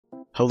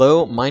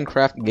Hello,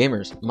 Minecraft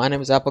gamers. My name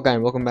is Appleguy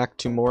and welcome back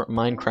to more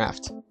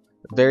Minecraft.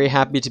 Very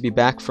happy to be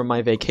back from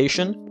my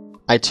vacation.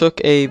 I took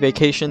a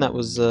vacation that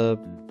was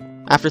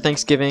after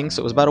Thanksgiving,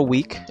 so it was about a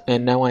week,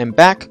 and now I am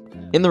back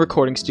in the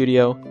recording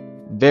studio.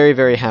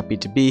 Very happy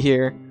to be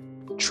here,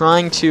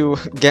 trying to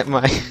get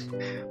my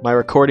my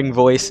recording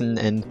voice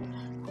and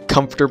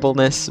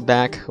comfortableness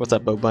back. What's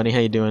up, Bo Bunny? How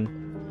you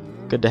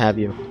doing? Good to have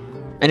you.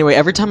 Anyway,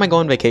 every time I go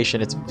on vacation,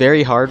 it's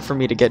very hard for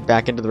me to get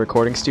back into the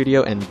recording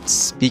studio and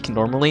speak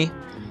normally.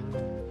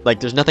 Like,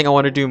 there's nothing I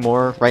want to do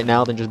more right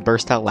now than just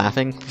burst out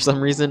laughing for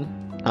some reason.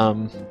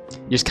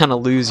 You just kind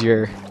of lose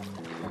your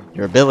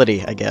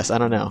ability, I guess. I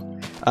don't know.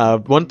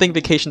 One thing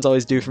vacations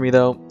always do for me,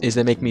 though, is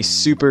they make me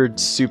super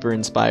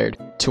inspired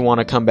to want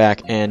to come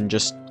back and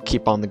just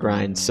keep on the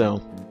grind.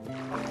 So,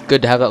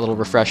 good to have that little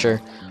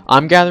refresher.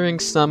 I'm gathering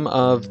some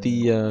of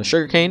the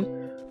sugarcane,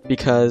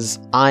 because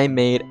I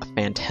made a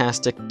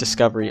fantastic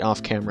discovery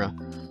off camera.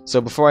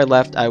 So before I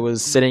left, I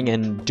was sitting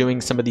and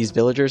doing some of these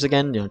villagers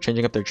again,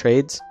 changing up their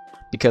trades,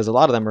 because a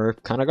lot of them are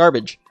kind of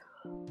garbage.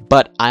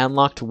 But I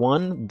unlocked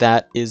one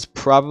that is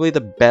probably the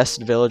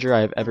best villager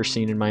I've ever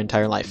seen in my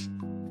entire life.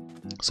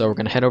 So we're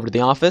gonna head over to the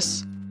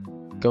office,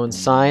 go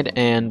inside,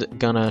 and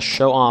gonna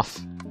show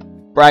off,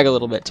 brag a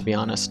little bit to be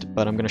honest,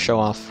 but I'm gonna show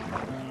off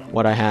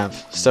what I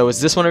have. So it's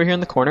this one over here in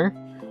the corner.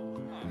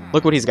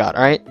 Look what he's got,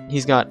 alright?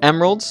 He's got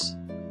emeralds.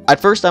 At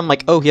first I'm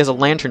like, oh, he has a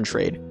lantern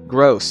trade.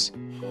 Gross.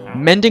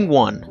 Mending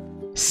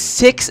 1.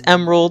 6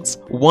 emeralds,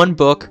 1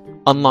 book,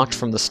 unlocked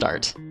from the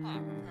start.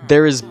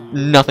 There is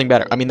nothing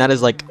better. I mean, that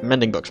is like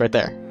mending books right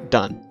there.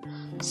 Done.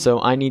 So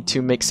I need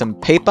to make some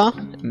paper,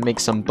 make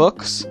some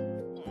books,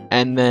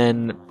 and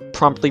then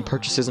promptly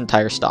purchase his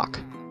entire stock.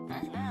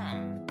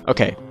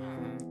 Okay.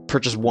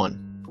 Purchase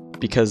 1,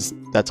 because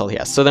that's all he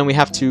has. So then we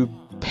have to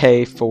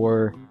pay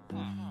for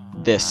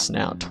this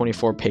now.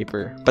 24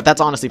 paper. But that's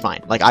honestly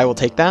fine. Like, I will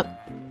take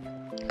that,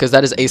 because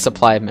that is a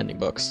supply of mending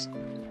books.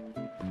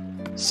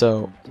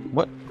 So,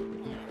 what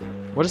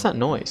is that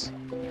noise?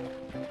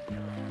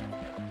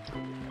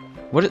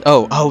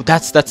 Oh,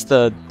 that's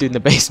the dude in the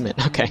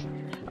basement. Okay.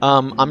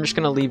 I'm just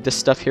gonna leave this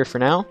stuff here for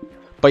now.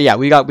 But yeah,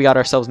 we got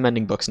ourselves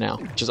mending books now,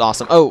 which is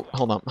awesome. Oh,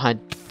 hold on. I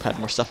had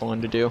more stuff I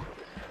wanted to do.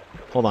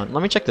 Hold on.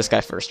 Let me check this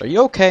guy first. Are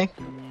you okay,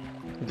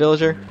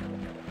 villager?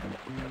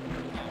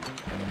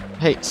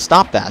 Hey,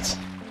 stop that.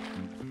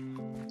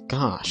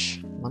 Gosh,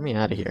 let me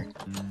out of here.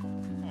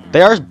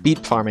 They are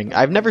beet farming.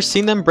 I've never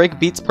seen them break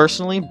beets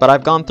personally, but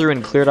I've gone through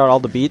and cleared out all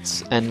the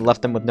beets and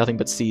left them with nothing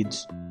but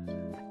seeds.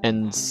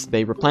 And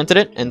they replanted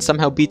it, and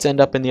somehow beets end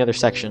up in the other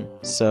section.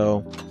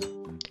 So,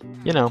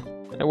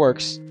 it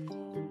works.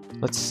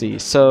 Let's see.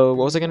 So,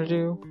 what was I gonna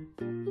do?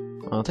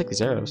 I'll take these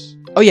arrows.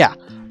 Oh, yeah.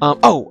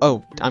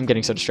 Oh, I'm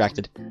getting so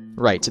distracted.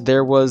 Right,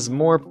 there was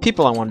more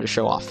people I wanted to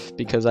show off,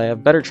 because I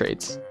have better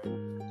trades.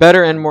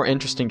 Better and more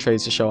interesting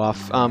trades to show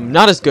off.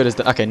 Not as good as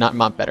the... Okay,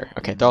 not better.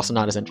 Okay, they're also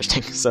not as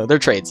interesting. So, they're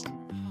trades.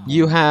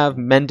 You have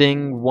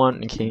Mending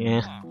 1...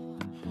 Okay,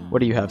 What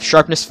do you have?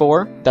 Sharpness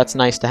 4. That's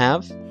nice to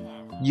have.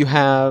 You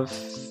have...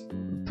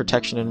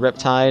 Protection and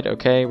Riptide.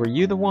 Okay, were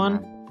you the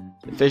one?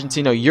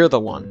 Efficiency? No, you're the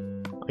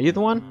one. Are you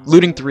the one?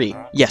 Looting 3.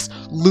 Yes,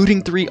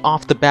 Looting 3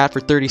 off the bat for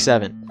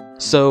 37.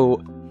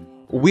 So,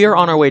 we are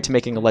on our way to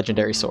making a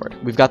legendary sword.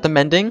 We've got the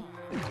Mending.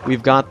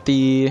 We've got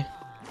the...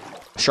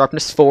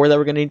 Sharpness 4 that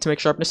we're going to need to make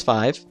Sharpness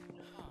 5.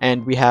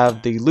 And we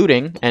have the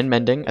Looting and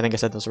Mending. I think I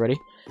said those already.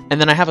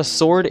 And then I have a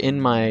sword in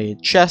my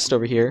chest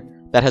over here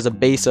that has a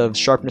base of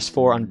Sharpness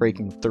 4 on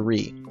Breaking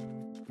 3.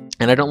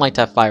 And I don't like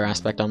to have fire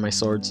aspect on my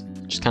swords.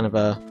 Just kind of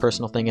a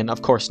personal thing. And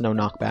of course, no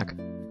knockback.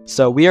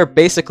 So we are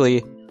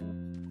basically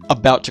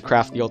about to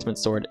craft the ultimate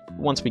sword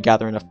once we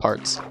gather enough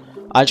parts.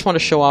 I just want to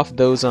show off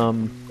those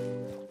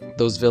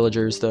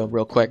villagers though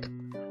real quick,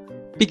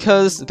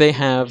 because they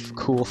have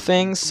cool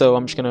things. So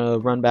I'm just gonna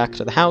run back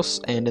to the house,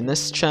 and in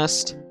this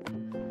chest,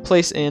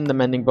 place in the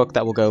mending book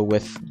that will go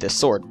with this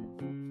sword.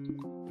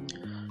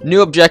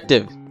 New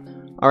objective.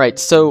 Alright,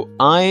 so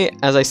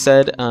as I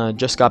said,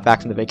 just got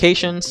back from the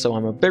vacation, so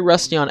I'm a bit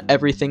rusty on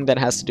everything that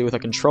has to do with a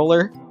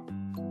controller.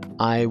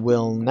 I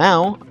will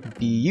now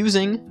be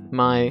using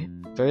my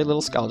very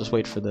little skill. I'll just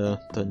wait for the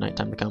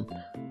nighttime to come.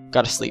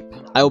 Gotta sleep.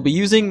 I will be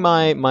using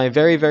my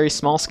very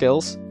small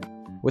skills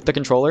with the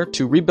controller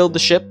to rebuild the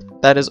ship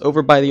that is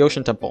over by the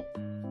Ocean Temple.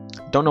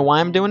 Don't know why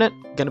I'm doing it.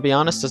 Gonna be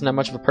honest, doesn't have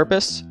much of a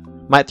purpose.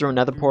 Might throw a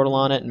nether portal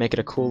on it and make it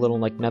a cool little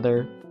like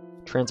nether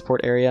transport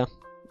area.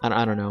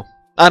 I don't know.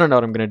 I don't know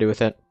what I'm gonna do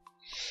with it.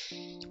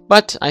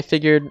 But I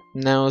figured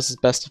now is as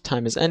best of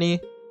time as any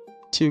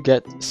to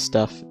get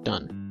stuff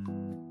done.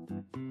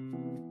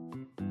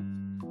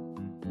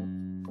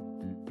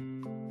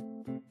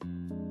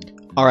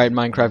 Alright,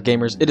 Minecraft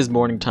gamers, it is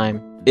morning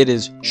time. It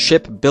is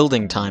ship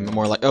building time.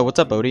 More like, oh, what's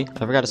up, Odie?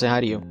 I forgot to say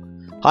hi to you.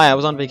 Hi, I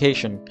was on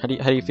vacation. How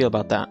do you feel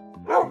about that?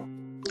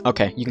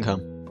 Okay, you can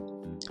come.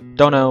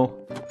 Don't know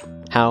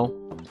how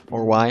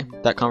or why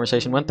that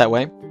conversation went that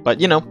way, but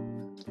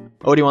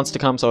Odie wants to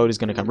come, so Odie's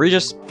gonna come.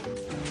 Regis,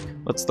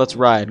 let's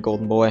ride,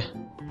 golden boy.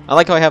 I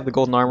like how I have the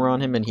golden armor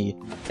on him, and he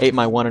ate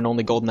my one and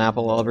only golden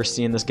apple I'll ever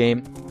see in this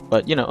game.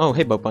 But, you know, oh,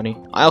 hey, Boat Bunny.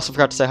 I also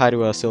forgot to say hi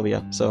to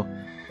Sylvia, so...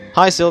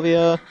 Hi,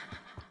 Sylvia!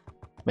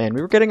 Man,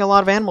 we were getting a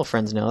lot of animal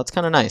friends now. That's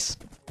kind of nice.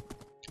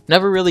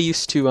 Never really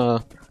used to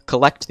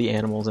collect the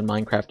animals in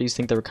Minecraft. I used to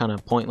think they were kind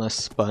of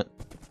pointless, but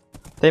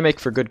they make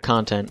for good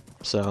content,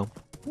 so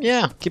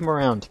yeah, keep them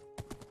around.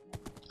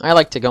 I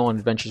like to go on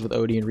adventures with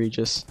Odie and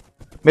Regis.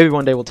 Maybe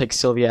one day we'll take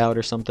Sylvia out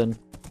or something.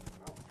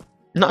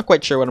 Not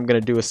quite sure what I'm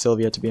gonna do with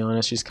Sylvia, to be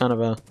honest. She's kind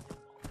of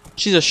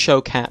she's a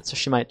show cat, so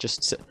she might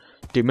just sit.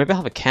 Dude, maybe I'll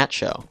have a cat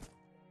show.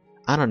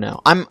 I don't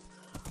know.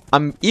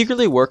 I'm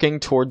eagerly working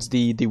towards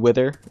the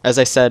Wither. As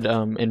I said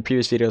in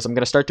previous videos, I'm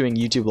gonna start doing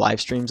YouTube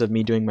live streams of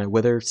me doing my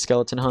Wither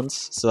skeleton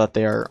hunts, so that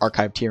they are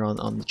archived here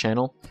on the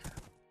channel.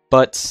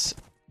 But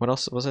what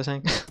else was I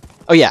saying?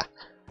 Oh yeah,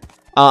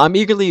 I'm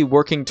eagerly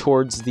working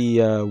towards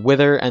the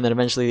Wither, and then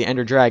eventually the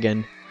Ender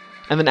Dragon.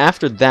 And then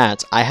after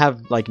that, I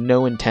have like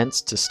no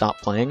intents to stop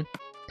playing.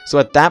 So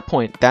at that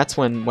point, that's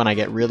when I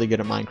get really good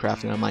at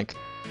Minecraft, and I'm like,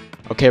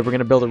 okay, we're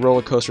gonna build a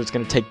roller coaster. It's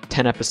gonna take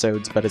 10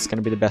 episodes, but it's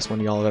gonna be the best one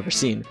y'all have ever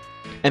seen.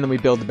 And then we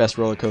build the best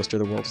roller coaster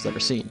the world has ever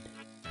seen.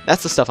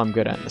 That's the stuff I'm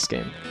good at in this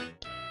game.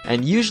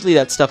 And usually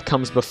that stuff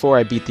comes before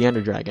I beat the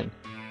Ender Dragon.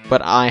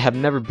 But I have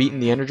never beaten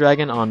the Ender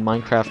Dragon on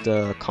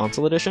Minecraft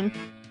Console Edition.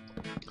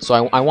 So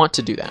I want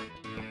to do that.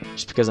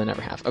 Just because I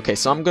never have. Okay,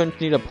 so I'm going to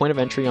need a point of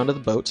entry onto the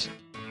boat.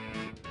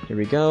 Here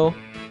we go.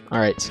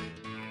 Alright.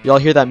 Y'all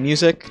hear that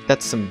music?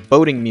 That's some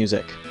boating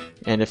music.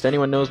 And if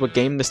anyone knows what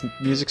game this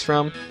music's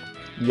from,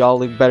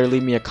 y'all better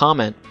leave me a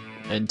comment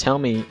and tell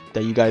me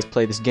that you guys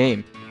play this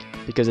game.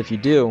 Because if you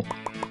do,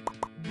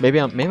 maybe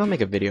I'll make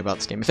a video about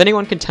this game. If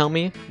anyone can tell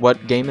me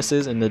what game this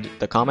is in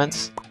the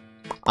comments,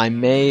 I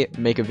may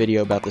make a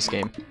video about this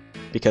game.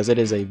 Because it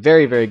is a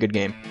very, very good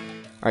game.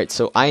 Alright,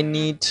 so I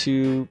need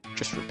to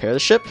just repair the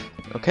ship.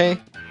 Okay,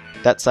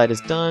 that side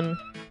is done.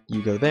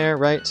 You go there,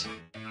 right?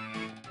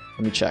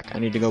 Let me check. I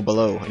need to go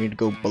below. I need to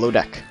go below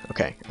deck.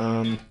 Okay,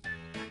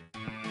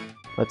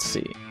 let's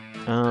see.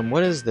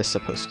 What is this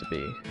supposed to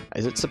be?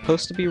 Is it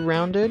supposed to be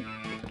rounded?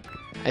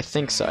 I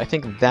think so. I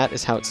think that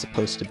is how it's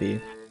supposed to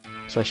be.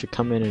 So I should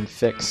come in and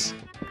fix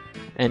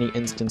any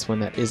instance when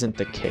that isn't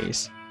the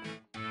case.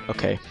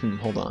 Okay,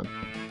 hold on.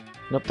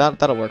 Nope,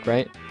 that'll work,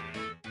 right?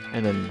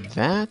 And then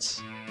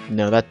that?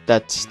 No,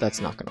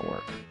 that's not gonna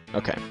work.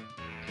 Okay.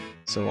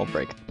 So I'll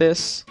break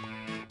this.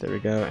 There we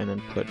go, and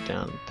then put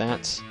down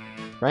that.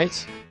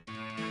 Right?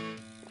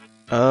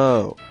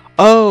 Oh.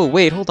 Oh,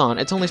 wait, hold on.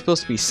 It's only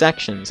supposed to be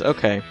sections.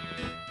 Okay.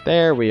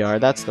 There we are.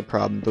 That's the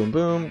problem. Boom,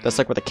 boom. That's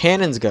like where the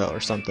cannons go or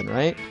something,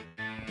 right?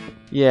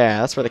 Yeah,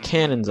 that's where the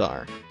cannons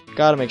are.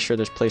 Gotta make sure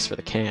there's place for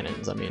the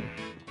cannons. I mean,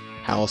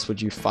 how else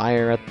would you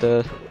fire at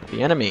the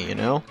enemy, you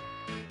know?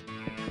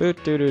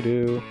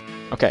 Boot-doo-doo-doo.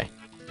 Okay.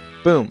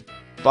 Boom.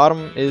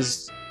 Bottom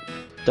is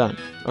done.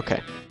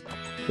 Okay.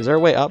 Is there a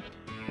way up?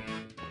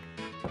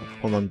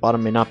 Hold on.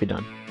 Bottom may not be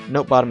done.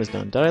 Nope, bottom is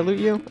done. Did I loot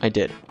you? I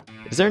did.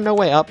 Is there no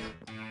way up?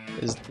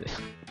 Is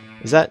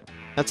that...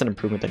 That's an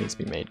improvement that needs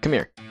to be made. Come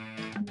here.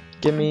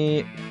 Give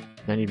me...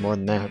 I need more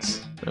than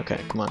that. Okay,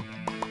 come on.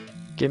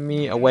 Give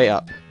me a way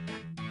up.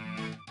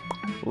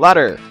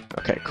 Ladder!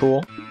 Okay,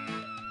 cool.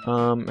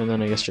 And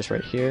then I guess just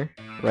right here.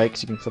 Right,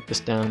 because you can flip this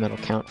down, that'll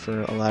count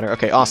for a ladder.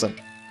 Okay, awesome.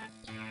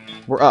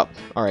 We're up.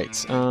 Alright,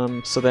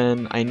 so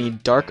then I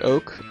need dark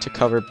oak to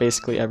cover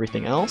basically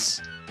everything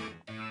else.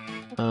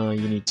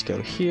 You need to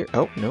go here.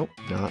 Oh, nope,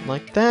 not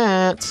like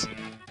that.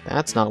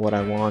 That's not what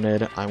I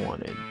wanted. I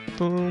wanted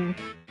boom,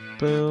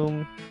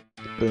 boom,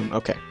 boom.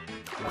 Okay.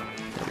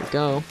 There we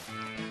go.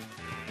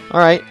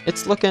 Alright,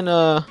 it's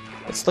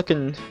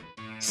looking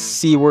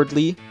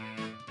seawardly.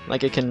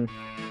 Like it can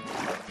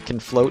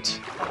float.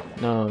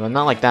 No,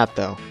 not like that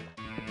though.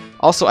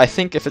 Also, I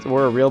think if it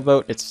were a real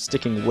boat, it's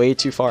sticking way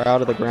too far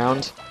out of the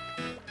ground.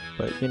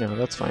 But, you know,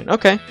 that's fine.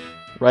 Okay.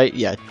 Right?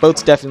 Yeah,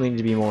 boats definitely need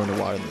to be more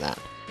underwater than that.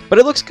 But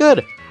it looks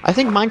good! I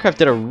think Minecraft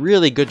did a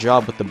really good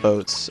job with the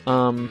boats.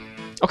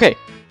 Okay.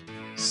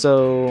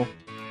 So,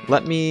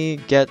 let me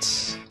get...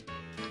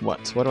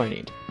 What? What do I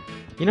need?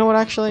 You know what,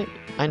 actually?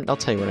 I'll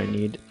tell you what I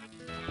need.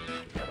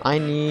 I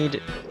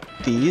need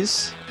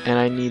these, and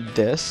I need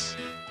this.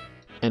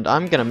 And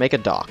I'm gonna make a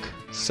dock.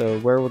 So,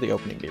 where will the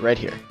opening be? Right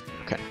here.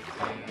 Okay.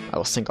 I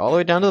will sink all the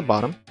way down to the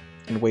bottom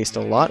and waste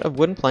a lot of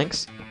wooden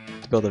planks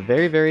to build a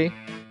very, very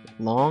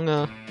long,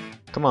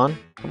 come on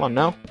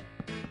now.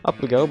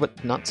 Up we go,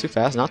 but not too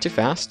fast, not too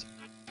fast.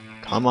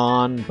 Come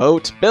on,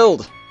 boat,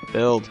 build!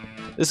 Build.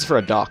 This is for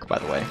a dock, by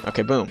the way.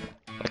 Okay, boom.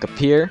 Like a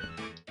pier.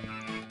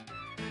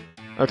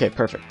 Okay,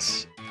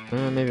 perfect.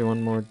 Maybe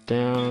one more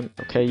down.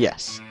 Okay,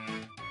 yes.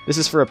 This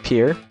is for a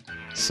pier,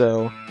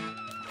 so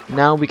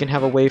now we can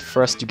have a way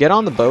for us to get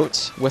on the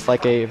boat with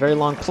like a very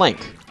long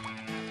plank.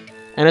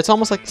 And it's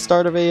almost like the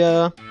start of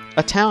a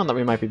town that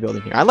we might be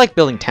building here. I like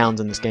building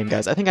towns in this game,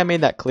 guys. I think I made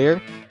that clear.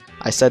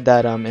 I said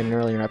that in an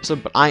earlier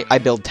episode, but I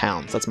build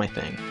towns. That's my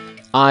thing.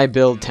 I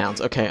build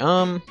towns. Okay,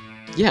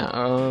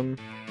 yeah,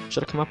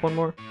 should I come up one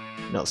more?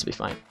 No, this will be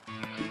fine.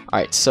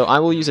 Alright, so I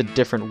will use a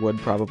different wood,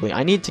 probably.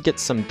 I need to get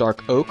some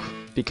dark oak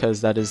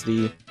because that is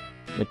the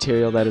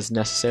material that is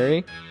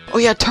necessary. Oh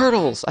yeah,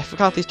 turtles! I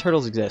forgot these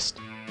turtles exist.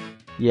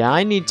 Yeah,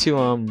 I need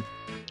to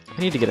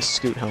get a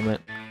scoot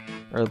helmet.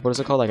 Or what is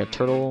it called? Like a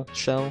turtle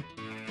shell?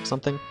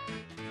 Something?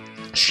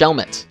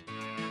 Shelmet!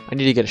 I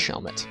need to get a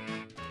shelmet.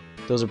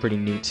 Those are pretty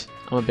neat.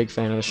 I'm a big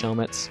fan of the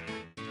shelmets.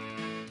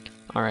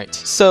 Alright,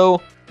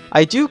 so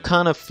I do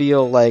kind of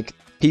feel like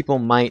people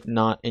might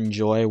not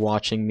enjoy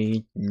watching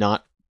me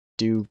not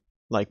do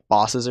like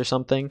bosses or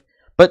something.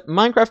 But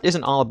Minecraft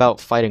isn't all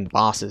about fighting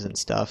bosses and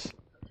stuff.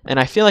 And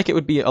I feel like it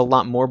would be a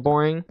lot more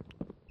boring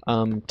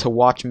to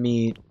watch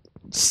me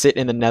sit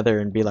in the nether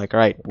and be like,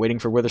 alright, waiting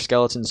for wither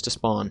skeletons to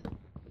spawn.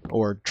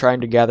 Or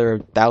trying to gather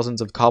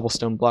thousands of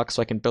cobblestone blocks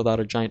so I can build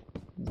out a giant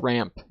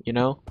ramp, you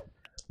know?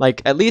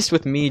 Like, at least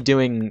with me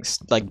doing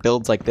like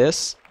builds like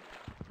this,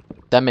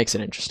 that makes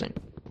it interesting.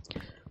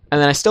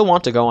 And then I still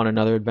want to go on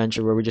another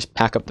adventure where we just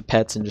pack up the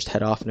pets and just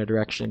head off in a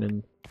direction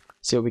and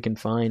see what we can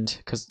find.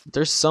 Because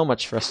there's so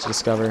much for us to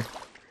discover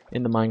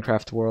in the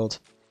Minecraft world.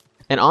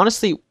 And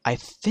honestly, I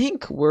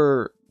think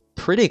we're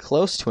pretty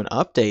close to an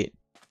update.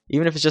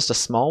 Even if it's just a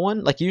small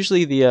one. Like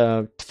usually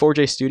the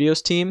 4J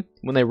Studios team,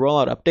 when they roll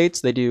out updates,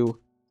 they do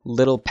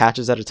little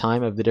patches at a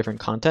time of the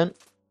different content.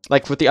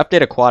 Like with the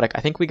update Aquatic,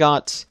 I think we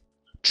got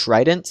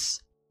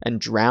tridents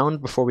and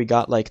drowned before we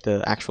got like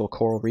the actual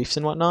coral reefs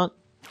and whatnot.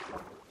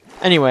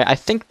 Anyway, I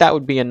think that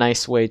would be a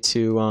nice way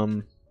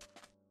to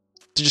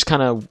just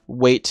kind of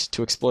wait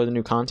to explore the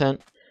new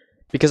content,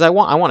 because I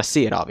want to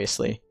see it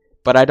obviously,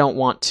 but I don't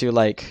want to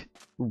like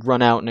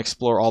run out and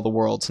explore all the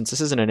world since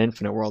this isn't an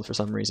infinite world for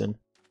some reason.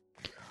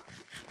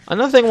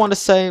 Another thing I want to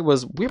say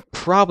was we're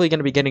probably going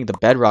to be getting the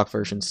Bedrock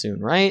version soon,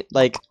 right?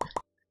 Like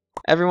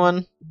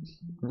everyone,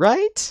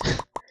 right?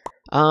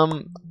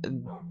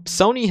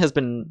 Sony has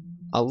been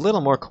a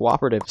little more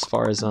cooperative as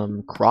far as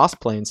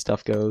crossplay and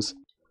stuff goes.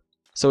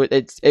 So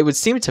it would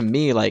seem to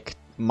me like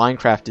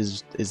Minecraft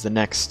is the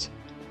next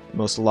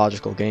most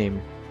logical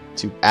game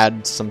to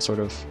add some sort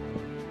of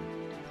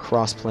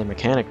crossplay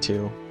mechanic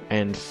to,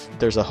 and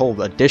there's a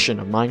whole edition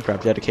of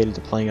Minecraft dedicated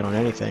to playing it on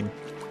anything.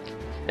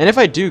 And if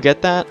I do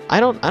get that,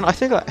 I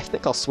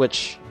think I'll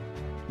switch.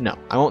 No,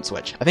 I won't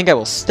switch. I think I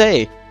will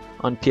stay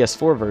on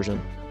PS4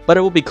 version, but it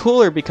will be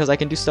cooler because I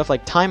can do stuff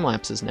like time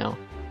lapses now.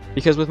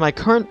 Because with my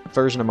current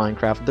version of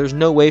Minecraft, there's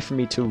no way for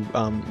me to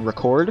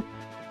record.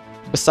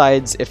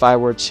 Besides, if I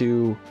were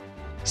to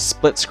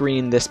split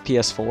screen this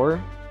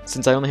PS4,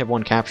 since I only have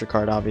one capture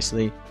card,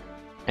 obviously,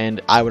 and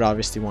I would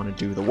obviously want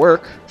to do the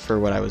work for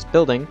what I was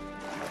building,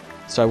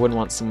 so I wouldn't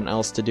want someone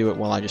else to do it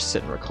while I just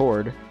sit and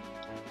record.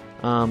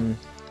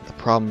 The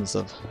problems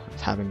of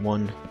having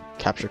one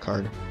capture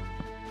card.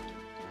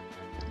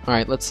 All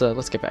right, let's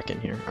get back in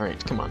here. All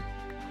right, come on.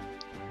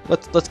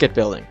 Let's get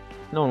building.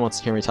 No one wants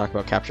to hear me talk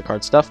about capture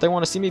card stuff. They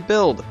want to see me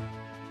build.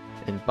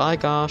 And by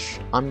gosh,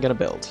 I'm gonna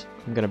build.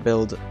 I'm gonna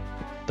build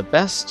the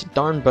best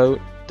darn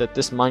boat that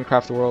this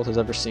Minecraft world has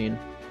ever seen.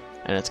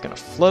 And it's gonna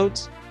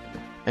float,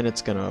 and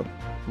it's gonna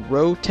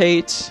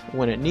rotate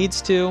when it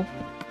needs to,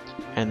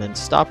 and then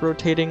stop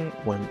rotating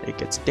when it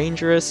gets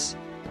dangerous.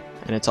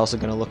 And it's also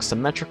gonna look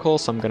symmetrical,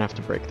 so I'm gonna have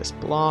to break this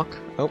block.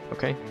 Oh,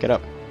 okay, get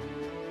up.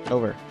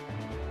 Over.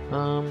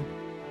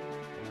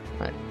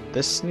 Alright,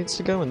 this needs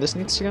to go, and this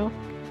needs to go?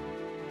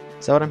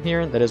 Is that what I'm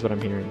hearing? That is what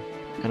I'm hearing.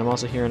 And I'm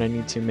also hearing I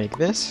need to make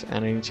this,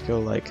 and I need to go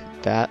like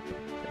that,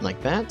 and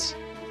like that.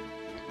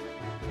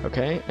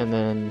 Okay, and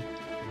then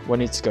what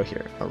needs to go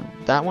here?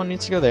 That one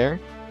needs to go there.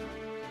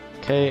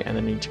 Okay, and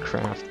then I need to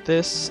craft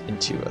this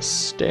into a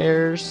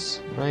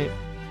stairs, right?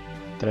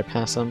 Did I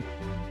pass them?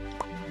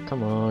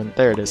 Come on,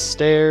 there it is,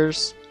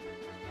 stairs.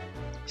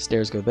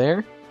 Stairs go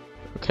there.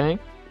 Okay.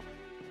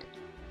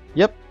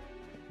 Yep.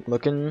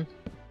 Looking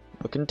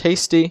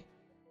tasty.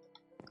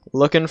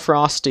 Looking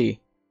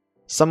frosty.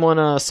 Someone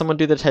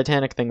do the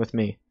Titanic thing with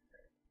me.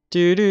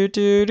 Do do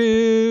do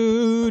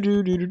do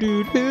do do do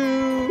do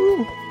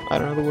do. I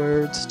don't know the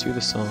words to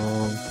the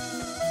song.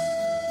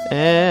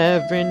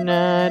 Every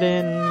night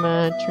in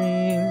my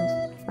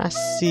dreams, I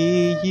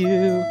see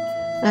you,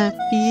 I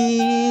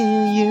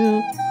feel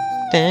you.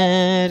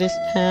 That is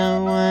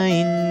how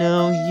I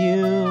know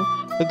you.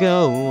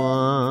 Go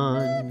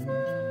on.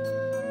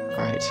 All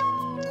right.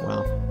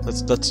 Well,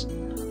 let's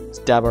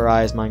dab our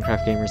eyes,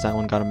 Minecraft gamers. That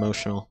one got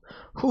emotional.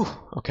 Whew.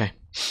 Okay.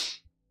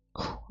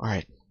 All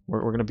right.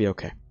 We're gonna be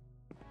okay.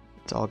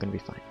 It's all gonna be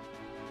fine.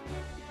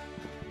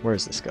 Where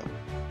does this go?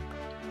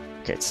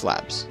 Okay, it's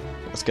slabs.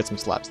 Let's get some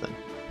slabs then.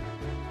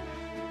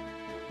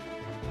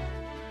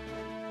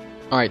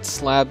 Alright,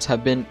 slabs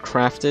have been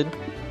crafted.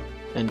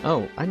 And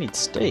oh, I need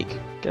steak.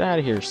 Get out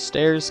of here.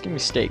 Stairs, give me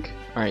steak.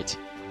 Alright.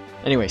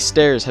 Anyway,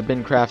 stairs have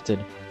been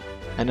crafted.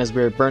 And as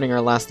we're burning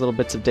our last little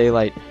bits of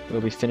daylight, we'll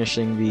be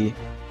finishing the...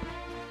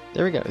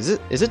 There we go. Is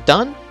it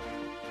done?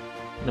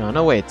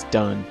 No way it's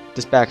done.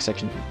 This back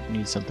section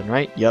needs something,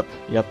 right? Yep,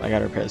 I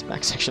gotta repair this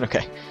back section.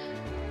 Okay.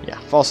 Yeah,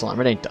 false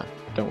alarm. It ain't done.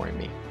 Don't worry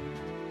me.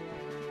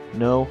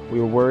 No, we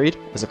were worried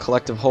as a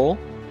collective whole,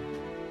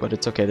 but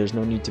it's okay. There's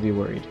no need to be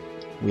worried.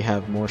 We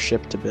have more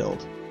ship to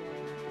build.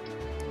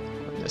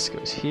 And this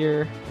goes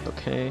here.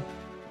 Okay.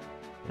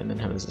 And then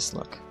how does this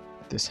look?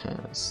 This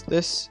has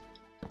this,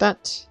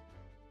 that,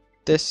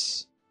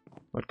 this.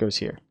 What goes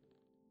here?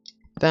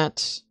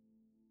 That.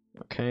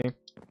 Okay.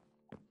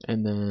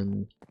 And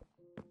then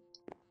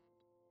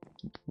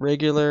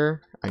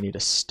regular. I need a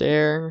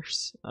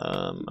stairs.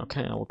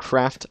 Okay, I will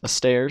craft a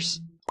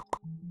stairs.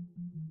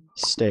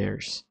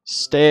 Stairs.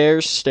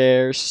 Stairs,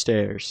 stairs,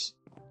 stairs.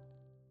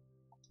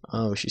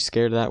 Oh, she's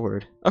scared of that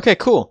word. Okay,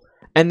 cool.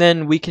 And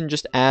then we can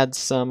just add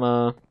some,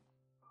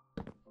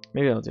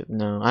 maybe I'll do,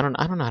 no, I don't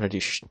know how to do,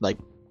 like,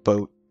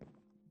 boat,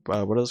 what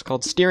are those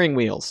called? Steering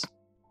wheels.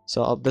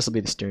 So this will be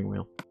the steering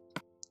wheel.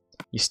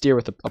 You steer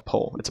with a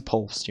pole. It's a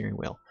pole steering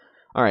wheel.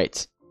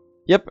 Alright.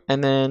 Yep,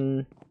 and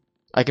then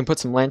I can put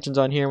some lanterns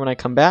on here when I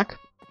come back.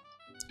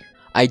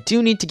 I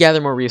do need to gather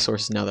more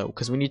resources now, though,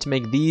 because we need to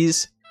make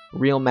these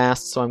real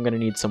masts, so I'm going to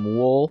need some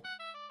wool.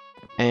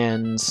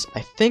 And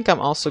I think I'm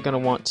also going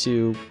to want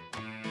to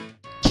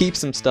keep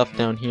some stuff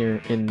down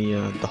here in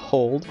the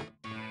hold.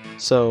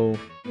 So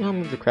I'll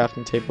move the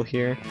crafting table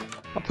here.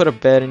 I'll put a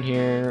bed in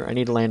here. I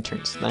need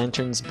lanterns.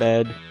 Lanterns,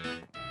 bed,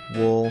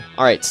 wool.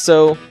 Alright,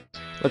 so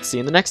let's see.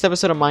 In the next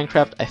episode of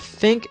Minecraft, I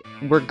think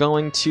we're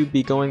going to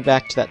be going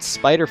back to that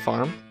spider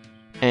farm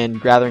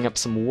and gathering up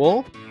some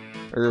wool,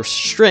 or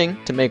string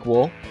to make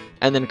wool,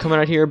 and then coming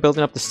out here,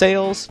 building up the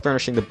sails,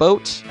 furnishing the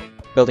boat,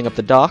 building up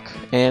the dock,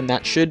 and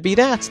that should be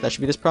that. That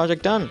should be this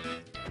project done.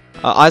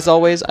 As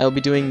always, I will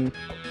be doing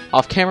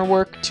off-camera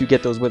work to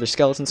get those wither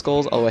skeleton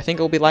skulls, although I think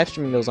I will be live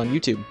streaming those on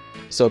YouTube.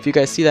 So if you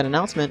guys see that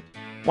announcement,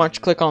 why don't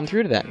you click on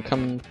through to that and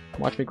come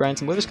watch me grind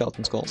some wither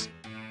skeleton skulls.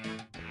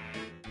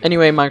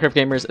 Anyway, Minecraft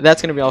gamers,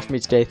 that's going to be all for me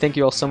today. Thank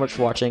you all so much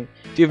for watching.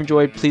 If you've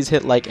enjoyed, please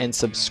hit like and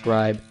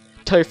subscribe.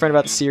 Tell your friend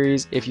about the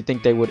series if you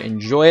think they would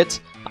enjoy it.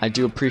 I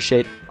do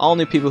appreciate all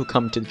new people who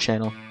come to the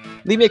channel.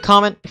 Leave me a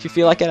comment if you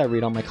feel like it. I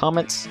read all my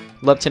comments.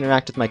 Love to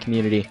interact with my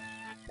community.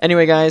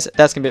 Anyway, guys,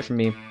 that's going to be it from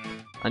me.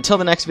 Until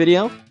the next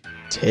video,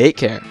 take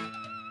care.